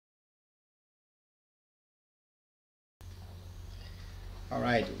All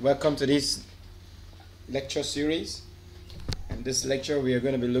right, welcome to this lecture series. In this lecture, we are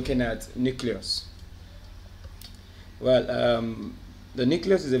going to be looking at nucleus. Well, the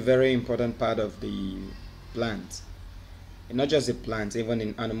nucleus is a very important part of the plant. And not just the plant, even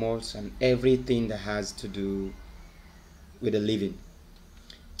in animals and everything that has to do with the living.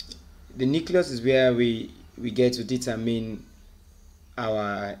 The nucleus is where we get to determine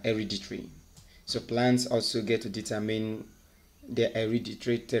our hereditary. So plants also get to determine their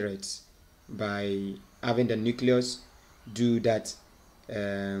hereditary traits by having the nucleus do that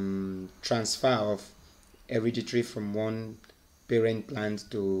transfer of hereditary from one parent plant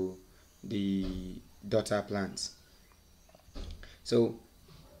to the daughter plants. So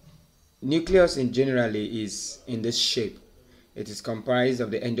nucleus in generally is in this shape. It is comprised of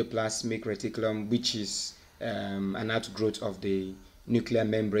the endoplasmic reticulum, which is an outgrowth of the nuclear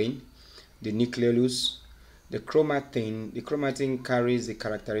membrane, the nucleus, the chromatin. The chromatin carries the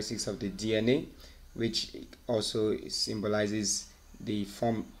characteristics of the DNA, which also symbolizes the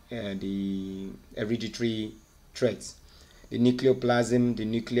hereditary traits. The nucleoplasm, the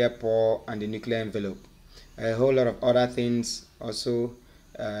nuclear pore, and the nuclear envelope. A whole lot of other things also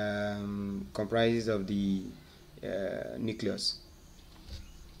comprises of the nucleus.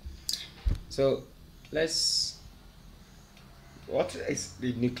 So what is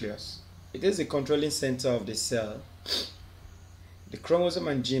the nucleus? It is the controlling center of the cell. The chromosome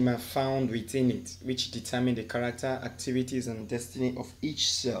and gene are found within it, which determine the character, activities, and destiny of each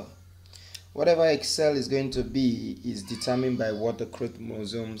cell. Whatever a cell is going to be is determined by what the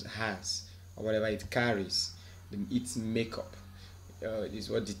chromosomes has, or whatever it carries, its makeup. It is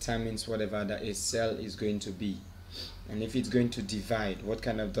what determines whatever that a cell is going to be. And if it's going to divide, what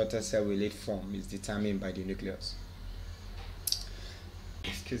kind of daughter cell will it form is determined by the nucleus.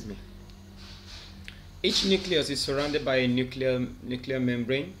 Excuse me. Each nucleus is surrounded by a nuclear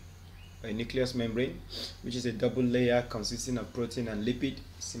membrane, a nucleus membrane, which is a double layer consisting of protein and lipid,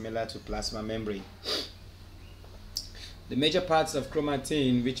 similar to plasma membrane. The major parts of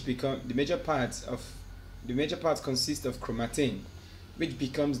chromatin, the major parts consist of chromatin, which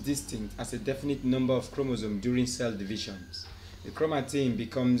becomes distinct as a definite number of chromosomes during cell divisions. The chromatin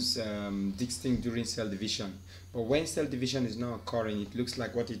becomes distinct during cell division, but when cell division is not occurring, it looks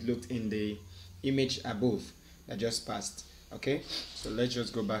like what it looked in the image above that just passed. Okay, so let's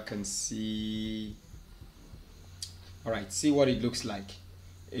just go back and see. All right, see what it looks like.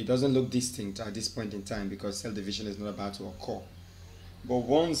 It doesn't look distinct at this point in time because cell division is not about to occur, but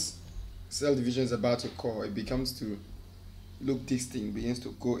once cell division is about to occur, it begins to look distinct, begins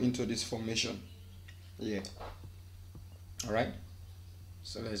to go into this formation. Yeah. All right,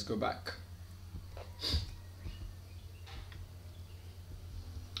 so let's go back.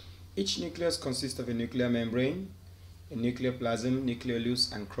 Each nucleus consists of a nuclear membrane, a nucleoplasm,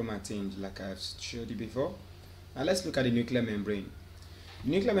 nucleolus, and chromatin, like I've showed you before. Now let's look at the nuclear membrane.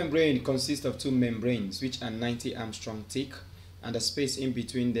 The nuclear membrane consists of two membranes, which are 90 Armstrong thick, and the space in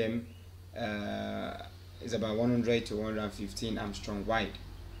between them is about 100 to 115 Armstrong wide.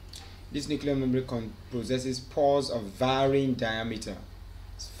 This nuclear membrane possesses pores of varying diameter.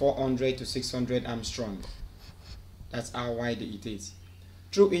 It's 400 to 600 Armstrong. That's how wide it is.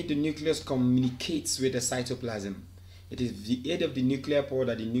 Through it, the nucleus communicates with the cytoplasm. It is the aid of the nuclear pore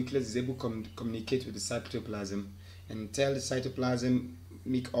that the nucleus is able to communicate with the cytoplasm and tell the cytoplasmic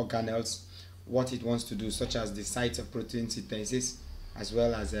organelles what it wants to do, such as the sites of protein synthesis, as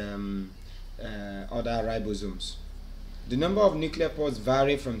well as other ribosomes. The number of nuclear pores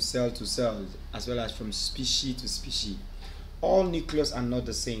vary from cell to cell, as well as from species to species. All nucleus are not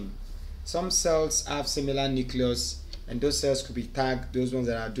the same. Some cells have similar nucleus, and those cells could be tagged, those ones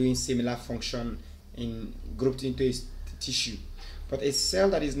that are doing similar function, grouped into a tissue. But a cell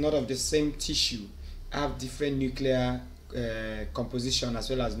that is not of the same tissue have different nuclear composition as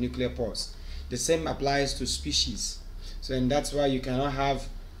well as nuclear pores. The same applies to species. So, and that's why you cannot have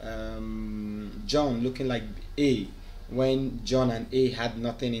John looking like A when John and A had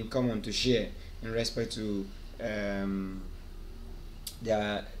nothing in common to share in respect to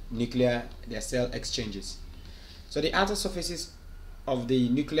their cell exchanges. So the outer surfaces of the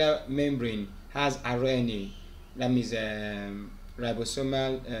nuclear membrane has RNA, that means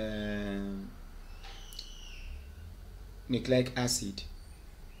ribosomal nucleic acid.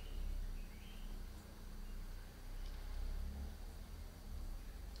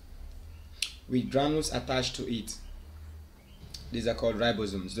 With granules attached to it. These are called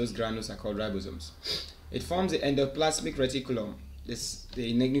ribosomes. Those granules are called ribosomes. It forms the endoplasmic reticulum,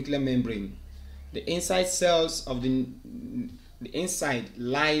 the nuclear membrane. The inside cells of the inside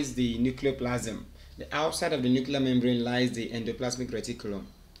lies the nucleoplasm, The outside of the nuclear membrane lies the endoplasmic reticulum.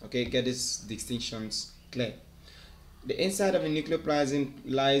 Okay, get these distinctions clear. The inside of the nucleoplasm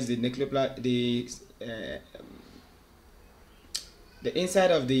lies the the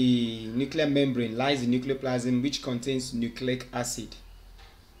inside of the nuclear membrane lies the nucleoplasm, which contains nucleic acid.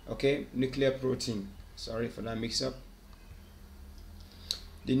 Okay, nuclear protein. Sorry for that mix-up.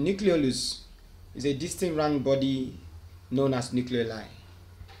 The nucleolus is a distinct round body known as nucleoli.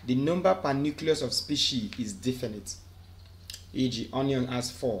 The number per nucleus of species is definite. E.g., onion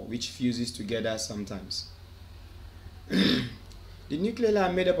has 4, which fuses together sometimes. The nucleoli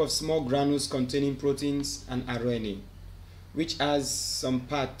are made up of small granules containing proteins and RNA, which has some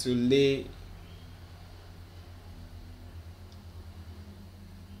part to lay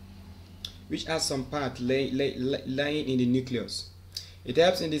lying in the nucleus. It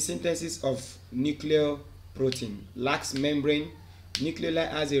helps in the synthesis of nucleoprotein. Lacks membrane, nucleoli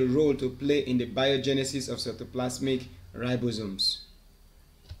has a role to play in the biogenesis of cytoplasmic ribosomes.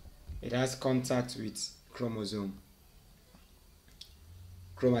 It has contact with chromatin.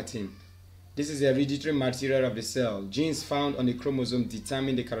 This is the hereditary material of the cell. Genes found on the chromosome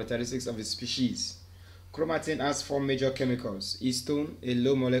determine the characteristics of the species. Chromatin has 4 major chemicals: histone, a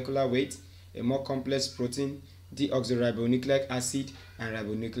low molecular weight, a more complex protein, deoxyribonucleic acid, and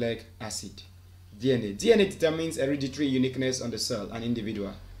ribonucleic acid. DNA determines hereditary uniqueness on the cell and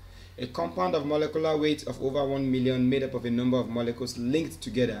individual. A compound of molecular weight of over 1 million made up of a number of molecules linked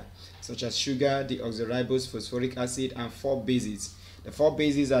together, such as sugar, deoxyribose, phosphoric acid, and 4 bases. The 4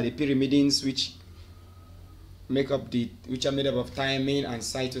 bases are the pyrimidines, which are made up of thymine and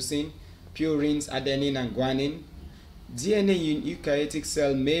cytosine, purines, adenine, and guanine. DNA in eukaryotic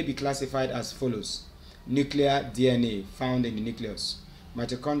cell may be classified as follows: nuclear DNA found in the nucleus,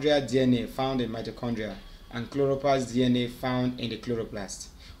 mitochondrial DNA found in mitochondria, and chloroplast DNA found in the chloroplast.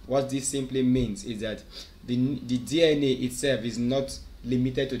 What this simply means is that the DNA itself is not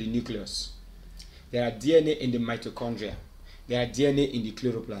limited to the nucleus. There are DNA in the mitochondria, there are DNA in the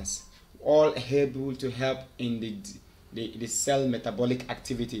chloroplast, all able to help in the cell metabolic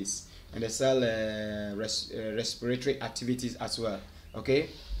activities and the cell respiratory activities as well. Okay,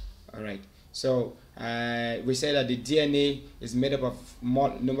 all right. So we said that the DNA is made up of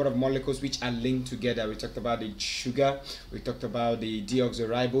number of molecules which are linked together. We talked about the sugar, we talked about the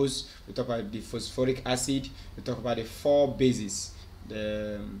deoxyribose, we talked about the phosphoric acid, we talked about the 4 bases: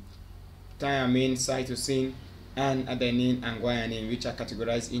 the thymine, cytosine, and adenine and guanine, which are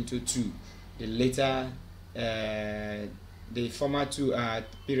categorized into 2. The later the former 2 are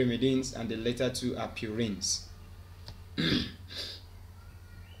pyrimidines and the later 2 are purines.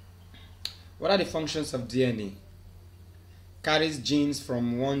 What are the functions of DNA? Carries genes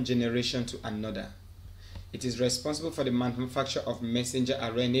from one generation to another. It is responsible for the manufacture of messenger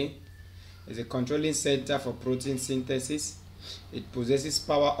RNA. It is a controlling center for protein synthesis. It possesses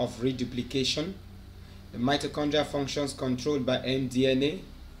power of reduplication. The mitochondria functions controlled by mDNA.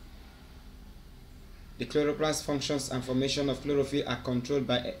 The chloroplast functions and formation of chlorophyll are controlled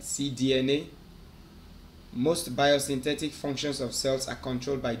by cDNA. Most biosynthetic functions of cells are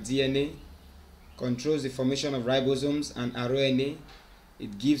controlled by DNA. Controls the formation of ribosomes and RNA.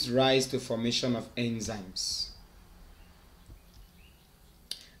 It gives rise to formation of enzymes.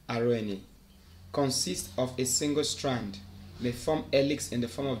 RNA consists of a single strand, may form helix in the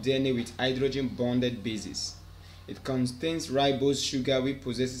form of DNA with hydrogen bonded bases. It contains ribose sugar, which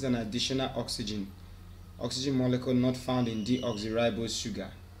possesses an additional oxygen molecule not found in deoxyribose sugar.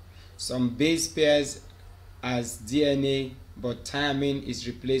 Some base pairs as DNA, but thymine is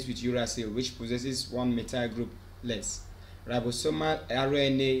replaced with uracil, which possesses 1 methyl group less. Ribosomal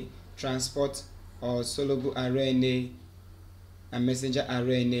RNA transport or soluble RNA and messenger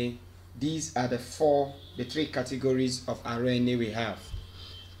RNA. These are the 3 categories of RNA we have.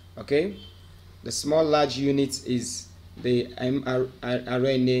 Okay, the small large unit is the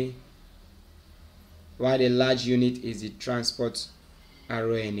mRNA, while the large unit is the transport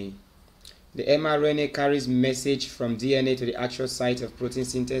RNA. The mRNA carries message from DNA to the actual site of protein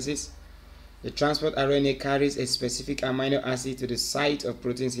synthesis. The transport RNA carries a specific amino acid to the site of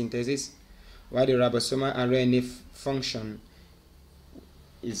protein synthesis, while the ribosomal RNA function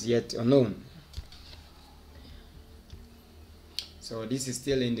is yet unknown. So this is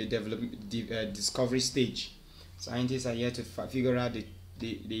still in the discovery stage. Scientists are yet to figure out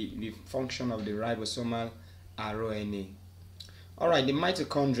the function of the ribosomal RNA. Alright, the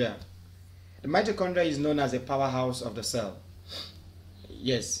mitochondria. The mitochondria is known as a powerhouse of the cell.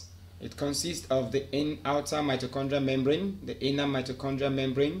 Yes, it consists of the outer mitochondrial membrane, the inner mitochondrial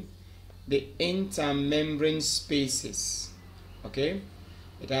membrane, the intermembrane spaces. Okay,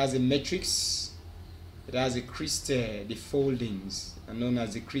 it has a matrix It has the cristae, the foldings, are known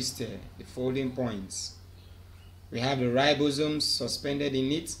as the cristae, the folding points. We have the ribosomes suspended in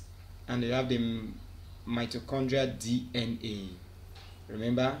it, and we have the mitochondrial DNA.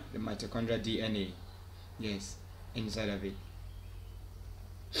 Remember the mitochondrial DNA? Yes, inside of it.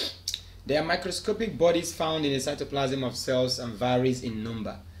 There are microscopic bodies found in the cytoplasm of cells and varies in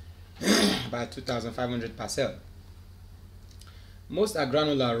number, about 2,500 per cell. Most are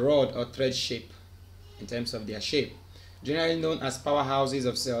granular, rod or thread shape in terms of their shape, generally known as powerhouses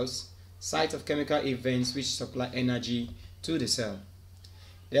of cells, sites of chemical events which supply energy to the cell.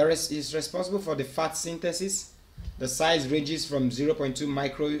 Is responsible for the fat synthesis. The size ranges from 0.2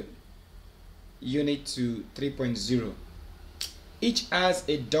 micro unit to 3.0. Each has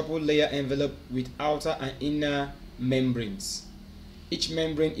a double layer envelope with outer and inner membranes. Each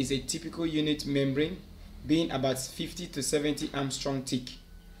membrane is a typical unit membrane, being about 50 to 70 Armstrong thick.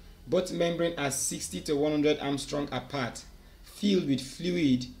 Both membranes are 60 to 100 Armstrong apart, filled with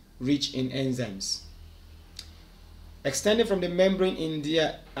fluid rich in enzymes. Extending from the membrane in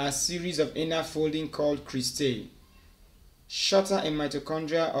there are a series of inner folding called cristae, shorter in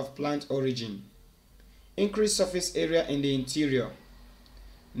mitochondria of plant origin. Increased surface area in the interior.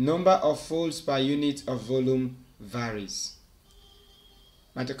 Number of folds per unit of volume varies.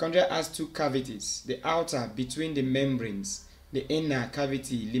 Mitochondria has two cavities, the outer between the membranes, the inner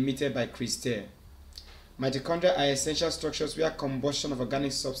cavity limited by cristae. Mitochondria are essential structures where combustion of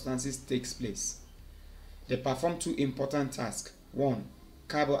organic substances takes place. They perform two important tasks. 1.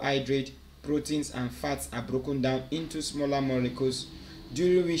 Carbohydrate, proteins and fats are broken down into smaller molecules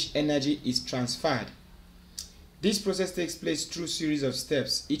during which energy is transferred. This process takes place through a series of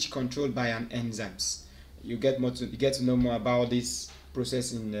steps, each controlled by an enzymes. You get to know more about this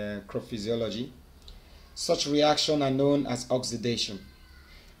process in crop physiology. Such reactions are known as oxidation.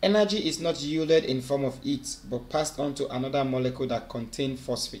 Energy is not yielded in form of heat, but passed on to another molecule that contains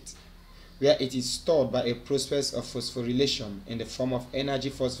phosphate, where it is stored by a process of phosphorylation in the form of energy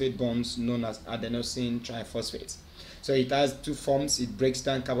phosphate bonds known as adenosine triphosphate. So it has two forms. It breaks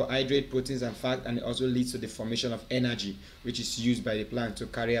down carbohydrate, proteins and fat, and it also leads to the formation of energy, which is used by the plant to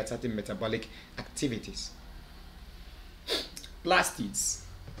carry out certain metabolic activities. Plastids.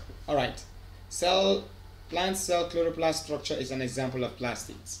 Alright, plant cell chloroplast structure is an example of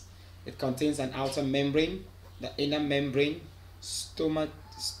plastids. It contains an outer membrane, the inner membrane, stroma,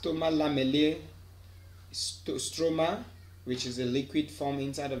 which is a liquid form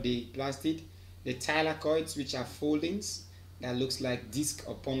inside of the plastid, the thylakoids, which are foldings that looks like disc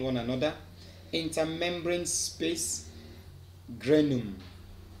upon one another, intermembrane space, granum.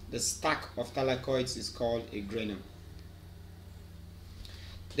 The stack of thylakoids is called a granum.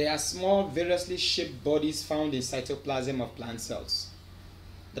 There are small variously shaped bodies found in cytoplasm of plant cells.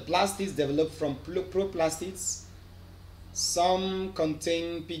 The plastids develop from proplastids. Some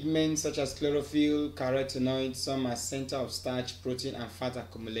contain pigments such as chlorophyll, carotenoids. Some are center of starch, protein and fat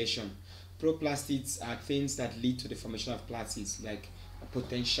accumulation. Proplastids are things that lead to the formation of plastids, like a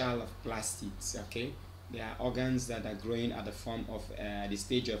potential of plastids. Okay, they are organs that are growing at the form of the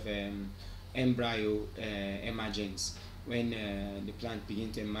stage of embryo emergence, when the plant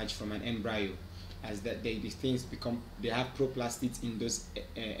begins to emerge from an embryo. As that the things become, they have proplastids in those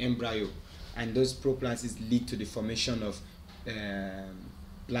embryo, and those proplastids lead to the formation of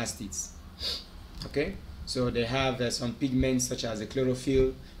plastids. Okay, so they have some pigments such as the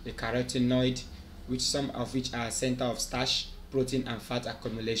chlorophyll, the carotenoid, some of which are center of starch, protein and fat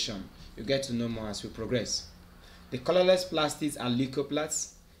accumulation. You get to know more as we progress. The colorless plastids are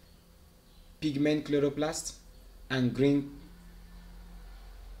leucoplasts, pigment chloroplast, and green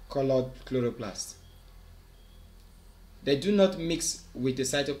colored chloroplast. They do not mix with the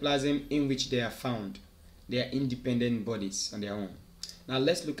cytoplasm in which they are found. They are independent bodies on their own. Now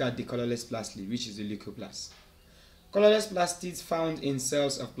let's look at the colorless plastid, which is the leucoplast. Colorless plastids found in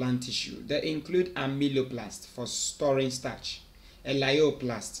cells of plant tissue. They include amyloplast for storing starch,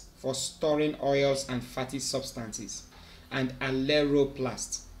 elaioplast for storing oils and fatty substances, and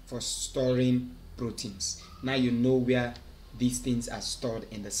aleroplast for storing proteins. Now you know where these things are stored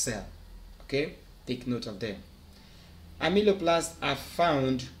in the cell. Okay, take note of them. Amyloplasts are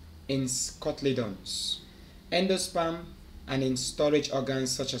found in cotyledons, endosperm, and in storage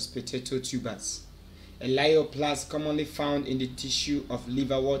organs such as potato tubers. Elaioplasts commonly found in the tissue of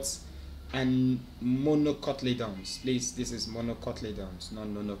liverworts and monocotyledons. Please, this is monocotyledons, not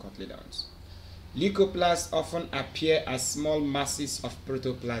monocotyledons. Leucoplasts often appear as small masses of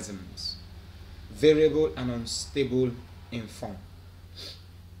protoplasms, variable and unstable in form.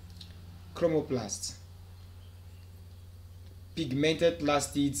 Chromoplasts, pigmented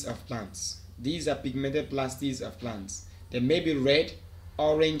plastids of plants. These are pigmented plastids of plants. They may be red,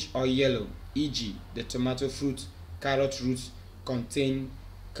 orange, or yellow, e.g., the tomato fruit, carrot roots contain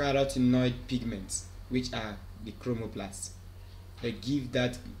carotenoid pigments, which are the chromoplasts. They give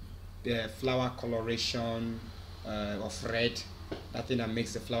that flower coloration of red, that thing that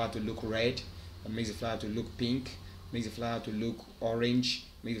makes the flower to look red, that makes the flower to look pink, makes the flower to look orange,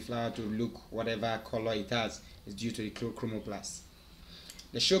 makes the flower to look whatever color it has, is due to the chromoplasts.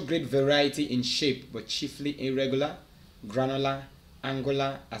 They show great variety in shape, but chiefly irregular, granular,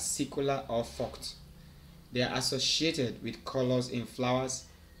 angular, acicular, or forked. They are associated with colors in flowers,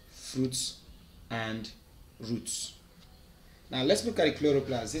 fruits, and roots. Now let's look at the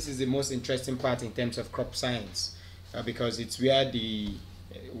chloroplast. This is the most interesting part in terms of crop science, because it's where the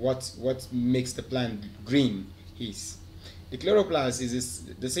what makes the plant green is. The chloroplast is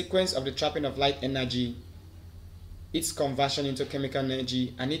the sequence of the trapping of light energy, its conversion into chemical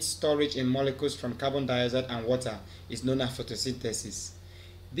energy, and its storage in molecules from carbon dioxide and water is known as photosynthesis.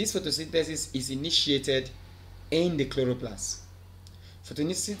 This photosynthesis is initiated in the chloroplast.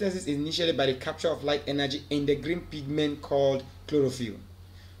 Photosynthesis is initiated by the capture of light energy in the green pigment called chlorophyll.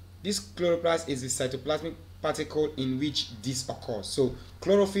 This chloroplast is the cytoplasmic particle in which this occurs. So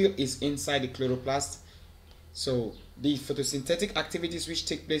chlorophyll is inside the chloroplast. So the photosynthetic activities which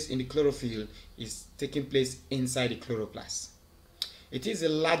take place in the chlorophyll is taking place inside the chloroplast. It is the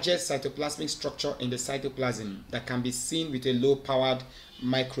largest cytoplasmic structure in the cytoplasm that can be seen with a low-powered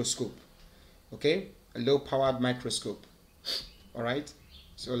microscope. Okay, a low-powered microscope. All right,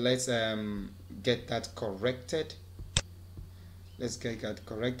 so let's get that corrected. Let's get that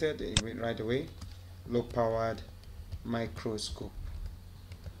corrected right away. Low-powered microscope.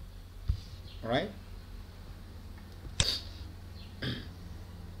 All right.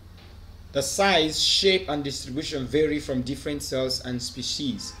 The size, shape, and distribution vary from different cells and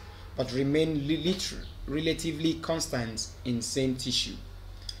species, but remain relatively constant in same tissue.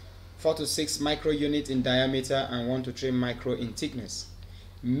 4 to 6 microunits in diameter and 1 to 3 micro in thickness.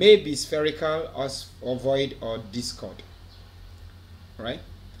 May be spherical, ovoid, or discoid. Right?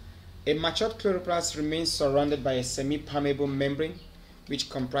 A matured chloroplast remains surrounded by a semi-permeable membrane, which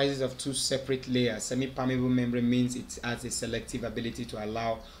comprises of 2 separate layers. Semi-permeable membrane means it has a selective ability to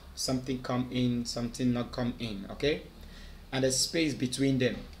allow something come in, something not come in, okay? And a space between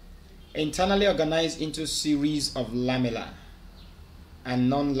them. Internally organized into series of lamella and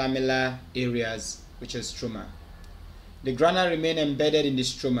non-lamellar areas, which is stroma. The grana remain embedded in the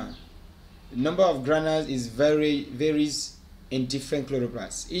stroma. The number of granules varies in different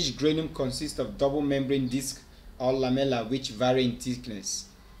chloroplasts. Each granum consists of double membrane disc or lamella which vary in thickness.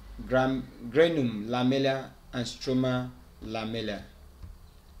 Granum lamella and stroma lamella.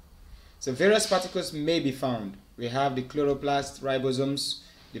 So various particles may be found. We have the chloroplast ribosomes,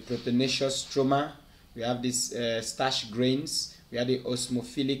 the proteinaceous stroma, we have these starch grains, we have the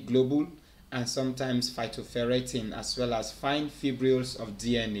osmophilic globule, and sometimes phytoferritin, as well as fine fibrils of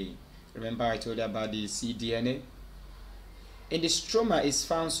DNA. Remember I told you about the cDNA? In the stroma is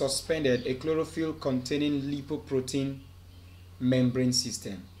found suspended a chlorophyll containing lipoprotein membrane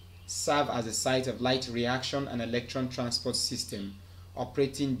system, serve as a site of light reaction and electron transport system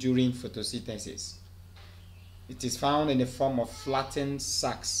operating during photosynthesis. It is found in the form of flattened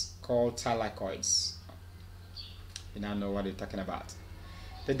sacs called thylakoids. You now know what they're talking about.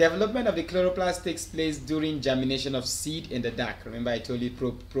 The development of the chloroplast takes place during germination of seed in the dark. Remember I told you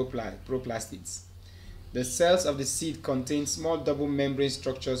proplastids. The cells of the seed contain small double membrane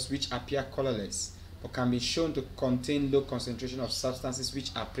structures which appear colorless but can be shown to contain low concentration of substances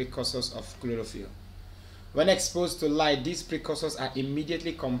which are precursors of chlorophyll. When exposed to light, these precursors are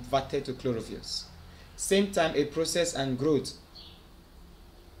immediately converted to chlorophylls. Same time, a process and growth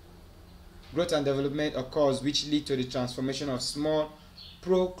and development occurs which lead to the transformation of small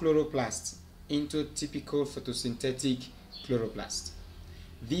prochloroplasts into typical photosynthetic chloroplast.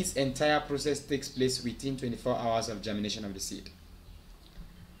 This entire process takes place within 24 hours of germination of the seed.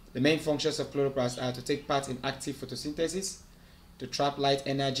 The main functions of chloroplasts are to take part in active photosynthesis, to trap light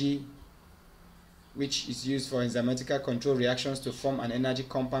energy, which is used for enzymatic control reactions to form an energy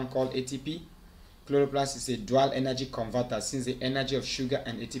compound called ATP. Chloroplast is a dual energy converter since the energy of sugar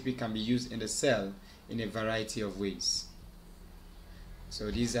and ATP can be used in the cell in a variety of ways.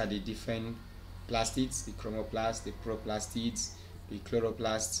 So these are the different plastids, the chromoplasts, the proplastids, the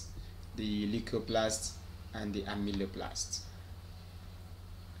chloroplasts, the leucoplasts, and the amyloplasts.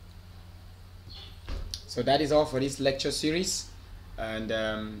 So that is all for this lecture series, and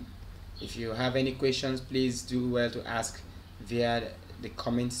if you have any questions, please do well to ask via the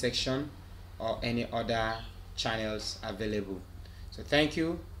comment section or any other channels available. So thank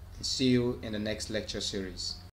you See you in the next lecture series.